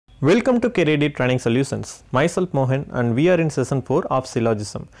Welcome to CareerDeed Training Solutions. Myself Mohan and we are in session 4 of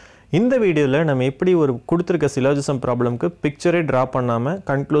Syllogism. இந்த வீடியோல நம்ம எப்படி ஒரு கொடுத்திருக்க syllogism ப்ராப்ளம்க்கு பிக்சரை டிரா பண்ணாம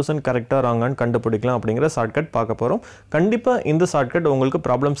கன்க்ளூஷன் கரெக்ட்டா ராங்கான்னு கண்டுபிடிக்கலாம் அப்படிங்கற ஷார்ட்கட் பார்க்க போறோம். கண்டிப்பா இந்த ஷார்ட்கட் உங்களுக்கு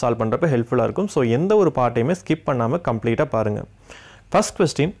ப்ராப்ளம் சால்வ் பண்றப்ப ஹெல்ப்ஃபுல்லா இருக்கும். சோ எந்த ஒரு பார்ட்டையுமே ஸ்கிப் பண்ணாம கம்ப்ளீட்டா பாருங்க. First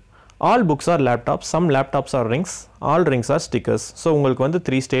question, all books are laptops, some laptops are rings, all rings are stickers. So உங்களுக்கு வந்து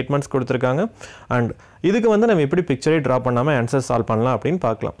 3 statements கொடுத்திருக்காங்க and இதுக்கு வந்து நம்ம எப்படி பிக்சரை டிரா பண்ணாம ஆன்சர் சால்வ் பண்ணலாம் அப்படினு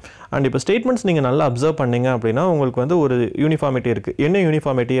பார்க்கலாம். and இப்போ ஸ்டேட்மெண்ட்ஸ் நீங்க நல்லா அப்சர்வ் பண்ணீங்க அப்படினா உங்களுக்கு வந்து ஒரு யூனிஃபார்மிட்டி இருக்கு. என்ன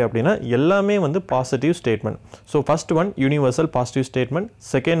யூனிஃபார்மிட்டி அப்படினா எல்லாமே வந்து positive statement. So first one universal positive statement,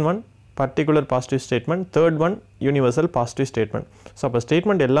 second one particular positive statement, third one universal positive statement. So அப்ப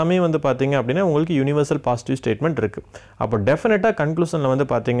ஸ்டேட்மெண்ட் எல்லாமே வந்து பாத்தீங்க அப்படினா உங்களுக்கு universal positive statement இருக்கு. அப்ப டெஃபினட்டா கன்க்ளூஷன்ல வந்து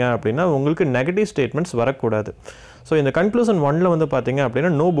பாத்தீங்க அப்படினா உங்களுக்கு நெகட்டிவ் ஸ்டேட்மெண்ட்ஸ் வரக்கூடாது. So இந்த கன்க்ளூஷன் 1ல வந்து பாத்தீங்க அப்படினா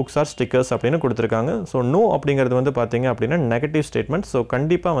no books are stickers அப்படினு கொடுத்திருக்காங்க. So no அப்படிங்கிறது வந்து பாத்தீங்க அப்படினா நெகட்டிவ் ஸ்டேட்மெண்ட். So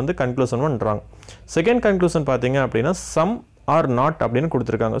கண்டிப்பா வந்து கன்க்ளூஷன் 1 wrong. செகண்ட் கன்க்ளூஷன் பாத்தீங்க அப்படினா some are not அப்படினு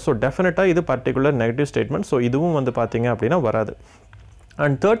கொடுத்திருக்காங்க. So டெஃபினட்டா இது particular negative statement. So இதுவும் வந்து பாத்தீங்க அப்படினா வராது.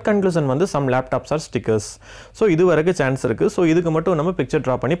 And third conclusion வந்து some laptops are stickers. So இது வரைக்கும் சான்ஸ் இருக்கு. So இதுக்கு மட்டும் நம்ம பிக்சர்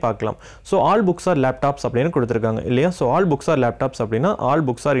டிரா பண்ணி பார்க்கலாம். So all books are laptops அப்படினு கொடுத்திருக்காங்க இல்லையா? So all books are laptops அப்படினா all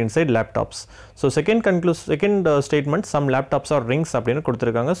books are inside laptops. So second statement some laptops are rings அப்படினு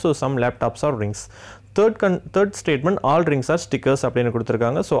கொடுத்திருக்காங்க. So some laptops are rings. Third statement all rings are stickers அப்படினு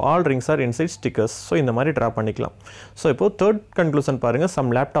கொடுத்திருக்காங்க. So all rings are inside stickers. So இந்த மாதிரி draw பண்ணிக்கலாம். So இப்போ third conclusion பாருங்க some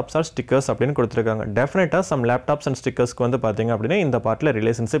laptops are stickers அப்படினு கொடுத்திருக்காங்க. டெஃபினட்டா some laptops and stickersக்கு வந்து பாத்தீங்க அப்படினா இந்த பார்ட்ல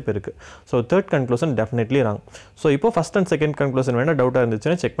ரிலேஷன்ஷிப் இருக்கு. So third conclusion definitely wrong. So இப்போ first and second conclusion வேணா டவுட்டா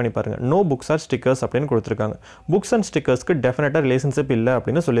இருந்துச்சுனா செக் பண்ணி பாருங்க. No books are stickers அப்படினு கொடுத்திருக்காங்க. Books and stickersக்கு டெஃபினட்டா ரிலேஷன்ஷிப் இல்ல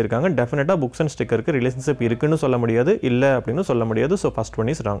அப்படினு சொல்லிருக்காங்க. டெஃபினட்டா books and stickerக்கு ரிலேஷன்ஷிப் இருக்குன்னு சொல்ல முடியாது, இல்ல அப்படினு சொல்ல முடியாது. So first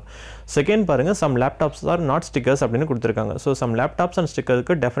one is wrong. Second பாருங்க some laptops are not stickers அப்படினு கொடுத்திருக்காங்க. So some laptops and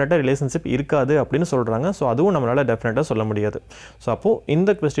stickersக்கு டெஃபினட்டா ரிலேஷன்ஷிப் இருக்காது அப்படினு சொல்றாங்க. So அதுவும் நம்மளால டெஃபினட்டா சொல்ல முடியாது. So அப்போ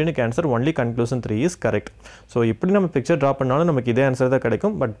இந்த क्वेश्चनக்கு answer only conclusion 3 is correct. So இப்படி நம்ம பிக்சர் டிரா பண்ணாலும் நமக்கு இதே ஆன்சர் தான்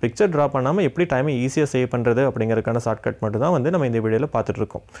கிடைக்கும். பட் பிக்சர் டிரா பண்ணாம எப்படி டைமை ஈஸியா சேவ் பண்றது அப்படிங்கறதுக்கான ஷார்ட்கட் மட்டும் தான் வந்து நம்ம இந்த வீடியோல பார்த்துட்டு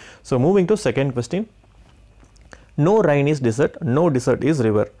இருக்கோம். So moving to second question. No rain is desert, no desert is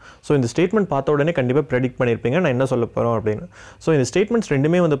river. So இந்த ஸ்டேட்மெண்ட் பார்த்த உடனே கண்டிப்பா predict பண்ணிருப்பீங்க நான் என்ன சொல்ல போறோம் அப்படினு. So இந்த ஸ்டேட்மெண்ட்ஸ்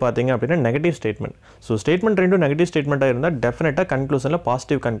ரெண்டுமே வந்து பாத்தீங்க அப்படினா நெகட்டிவ் ஸ்டேட்மெண்ட். So ஸ்டேட்மெண்ட் ரெண்டும் நெகட்டிவ் ஸ்டேட்மெண்டா இருந்தா டெஃபினட்டா கன்க்ளூஷன்ல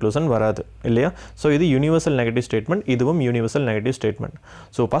பாசிட்டிவ் கன்க்ளூஷன் வராது இல்லையா? So இது யுனிவர்சல் நெகட்டிவ் ஸ்டேட்மெண்ட், இதுவும் universal negative statement.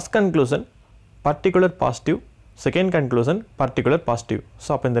 So first conclusion particular positive, second conclusion particular positive. So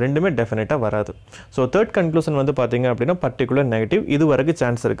அப்போ இந்த ரெண்டுமே டெஃபினட்டா வராது. ஸோ தேர்ட் கன்க்ளூஷன் வந்து பாத்தீங்க அப்படின்னா பர்టిక్యులர் நெகட்டிவ், இது வரைக்கும்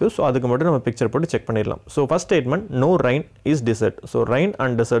சான்ஸ் இருக்கு. ஸோ அதுக்கு மட்டும் நம்ம பிக்சர் போட்டு செக் பண்ணிடலாம். So first statement no rain is dessert. So rain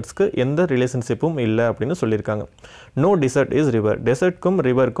and டெசர்ட்ஸ்க்கு எந்த ரிலேஷன்ஷிப்பும் இல்லை அப்படின்னு சொல்லியிருக்காங்க. நோ டிசர்ட் இஸ் ரிவர், டெசர்ட்க்கும்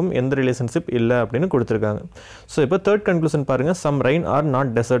ரிவருக்கும் எந்த ரிலேஷன்ஷிப் இல்லை அப்படின்னு கொடுத்துருக்காங்க. ஸோ இப்போ தேர்ட் கன்க்ளூஷன் பாருங்க some rain R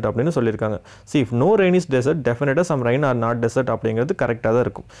not dessert அப்படின்னு சொல்லியிருக்காங்க. See if no rain is dessert டெஃபினட்டா some rain R not dessert அப்படிங்கிறது கரெக்டாக தான்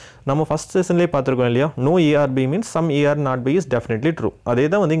இருக்கும். நம்ம ஃபர்ஸ்ட் செஷன்லேயே பார்த்துருக்கோம் இல்லையா? No ERB means some ER not B is definitely true. அதே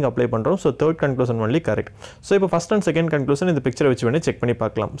தான் வந்து இங்க அப்ளை பண்றோம். So third conclusion only correct. So இப்போ first and second conclusion இந்த பிக்சரை வச்சு வேணா செக் பண்ணி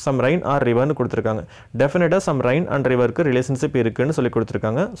பார்க்கலாம். some rain or river னு கொடுத்திருக்காங்க. டெஃபினட்டா some rain and river க்கு ரிலேஷன்ஷிப் இருக்குன்னு சொல்லி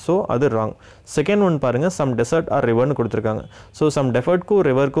கொடுத்திருக்காங்க. So அது wrong. செகண்ட் ஒன் பாருங்க some desert or river னு கொடுத்திருக்காங்க. So some desert க்கு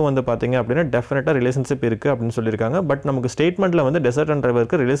river க்கு வந்து பாத்தீங்க அப்படினா டெஃபினட்டா ரிலேஷன்ஷிப் இருக்கு அப்படினு சொல்லிருக்காங்க. பட் நமக்கு ஸ்டேட்மென்ட்ல வந்து desert and river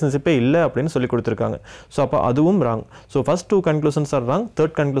க்கு ரிலேஷன்ஷிப்பே இல்ல அப்படினு சொல்லி கொடுத்திருக்காங்க. So அப்ப அதுவும் wrong. So first two conclusions are wrong.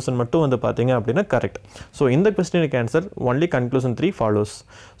 Third conclusion மட்டும் வந்து பாத்தீங்க அப்படினா correct. So இந்த question answer only conclusion 3 follows.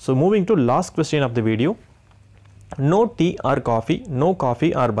 So moving to last question of the video. No tea or coffee, no coffee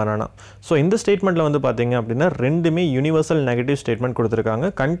or banana. So இந்த ஸ்டேட்மெண்ட்ல வந்து பாத்தீங்க அப்படினா ரெண்டுமே யுனிவர்சல் நெகட்டிவ் ஸ்டேட்மெண்ட் கொடுத்திருக்காங்க.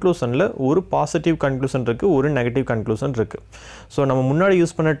 கன்க்ளூஷன்ல ஒரு பாசிட்டிவ் கன்க்ளூஷன் இருக்கு, ஒரு நெகட்டிவ் கன்க்ளூஷன் இருக்கு. சோ நம்ம முன்னாடி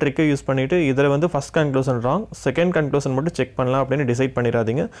யூஸ் பண்ண ட்ரிக்கை யூஸ் பண்ணிட்டு இதல வந்து first conclusion wrong, second conclusion மட்டும் செக் பண்ணலாம் அப்படினு டிசைட்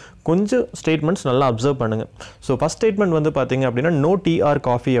பண்ணிராதீங்க. கொஞ்சம் ஸ்டேட்மெண்ட்ஸ் நல்லா அப்சர்வ் பண்ணுங்க. சோ ஃபர்ஸ்ட் ஸ்டேட்மெண்ட் வந்து பாத்தீங்க அப்படினா no tea or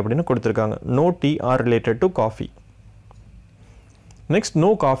coffee அப்படினு கொடுத்திருக்காங்க. No tea are related to coffee. Next no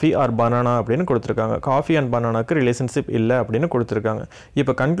coffee or banana அப்படினு கொடுத்திருக்காங்க. Coffee and bananaக்கு ரிலேஷன்ஷிப் இல்ல அப்படினு கொடுத்திருக்காங்க.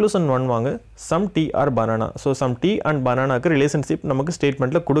 இப்போ கன்க்ளூஷன் 1 வாங்க some tea or banana. So some tea and bananaக்கு relationship நமக்கு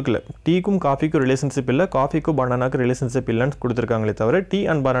ஸ்டேட்மென்ட்ல கொடுக்கல. டீக்கும் காஃபிக்கும் ரிலேஷன்ஷிப் இல்ல, காஃபிக்கும் bananaக்கு ரிலேஷன்ஷிப் இல்லன்னு கொடுத்திருக்காங்களே தவிர டீ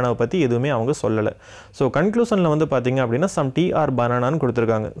and banana பத்தி எதுவுமே அவங்க சொல்லல. So கன்க்ளூஷன்ல வந்து பாத்தீங்க அப்படினா some tea or banana னு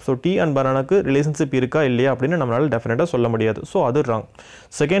கொடுத்திருக்காங்க. So tea and bananaக்கு ரிலேஷன்ஷிப் இருக்கா இல்லையா அப்படினு நம்மளால டெஃபினட்டா சொல்ல முடியாது. So அது wrong.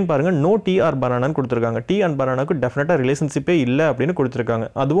 செகண்ட் பாருங்க no tea or banana னு கொடுத்திருக்காங்க. tea and bananaக்கு டெஃபினட்டா ரிலேஷன்ஷிப்பே இல்ல அப்படினு கொடுத்துருக்காங்க,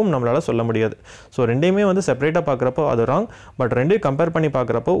 அதுவும் நம்மளால் சொல்ல முடியாது. ஸோ ரெண்டையுமே வந்து செப்பரேட்டாக பார்க்குறப்போ அது ராங். பட் ரெண்டையும் கம்பேர் பண்ணி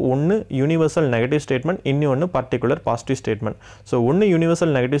பார்க்குறப்போ ஒன்று யூனிவர்சல் நெகட்டிவ் ஸ்டேட்மெண்ட், இன்னொன்று பர்டிகுலர் பாசிட்டிவ் ஸ்டேட்மெண்ட். ஸோ ஒன்று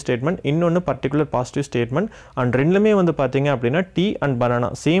யூனிவர்சல் நெகட்டிவ் ஸ்டேட்மெண்ட், இன்னொன்று பர்டிகுலர் பாசிட்டிவ் ஸ்டேட்மெண்ட். அண்ட் ரெண்டுமே வந்து பார்த்தீங்க அப்படின்னா tea and banana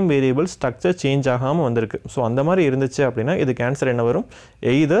same variable structure change ஆகாமல் வந்திருக்கு. ஸோ அந்த மாதிரி இருந்துச்சு அப்படின்னா இதுக்கு ஆன்சர் என்ன வரும்?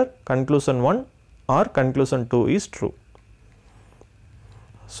 Either conclusion 1 R conclusion 2 is true.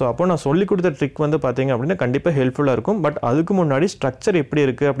 So அப்போ நான் சொல்லி கொடுத்த ட்ரிக் வந்து பார்த்தீங்க அப்படின்னா கண்டிப்பாக ஹெல்ப்ஃபுல்லாக இருக்கும். பட் அதுக்கு முன்னாடி ஸ்ட்ரக்சர் எப்படி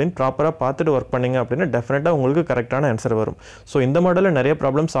இருக்குது அப்படின்னு ப்ராப்பராக பார்த்துட்டு ஒர்க் பண்ணிங்க அப்படின்னா டெஃபினட்டாக உங்களுக்கு கரெக்டான ஆன்சர் வரும். ஸோ இந்த மாடலில் நிறைய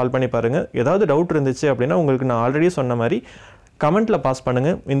ப்ராப்ளம் சால்வ் பண்ணி பாருங்கள். ஏதாவது டவுட் இருந்துச்சு அப்படின்னா உங்களுக்கு நான் ஆல்ரெடி சொன்ன மாதிரி கமெண்ட்டில் பாஸ்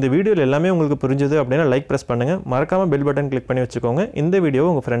பண்ணுங்கள். இந்த வீடியோவில் எல்லாமே உங்களுக்கு புரிஞ்சுது அப்படின்னா லைக் ப்ரெஸ் பண்ணுங்கள். மறக்காமல் பெல் பட்டன் கிளிக் பண்ணி வச்சுக்கோங்க. இந்த வீடியோவை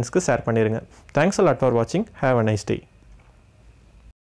உங்கள் ஃப்ரெண்ட்ஸ்க்கு ஷேர் பண்ணிடுங்க. தேங்க்ஸ் அ லாட் ஃபார் வாட்சிங். Have a nice day.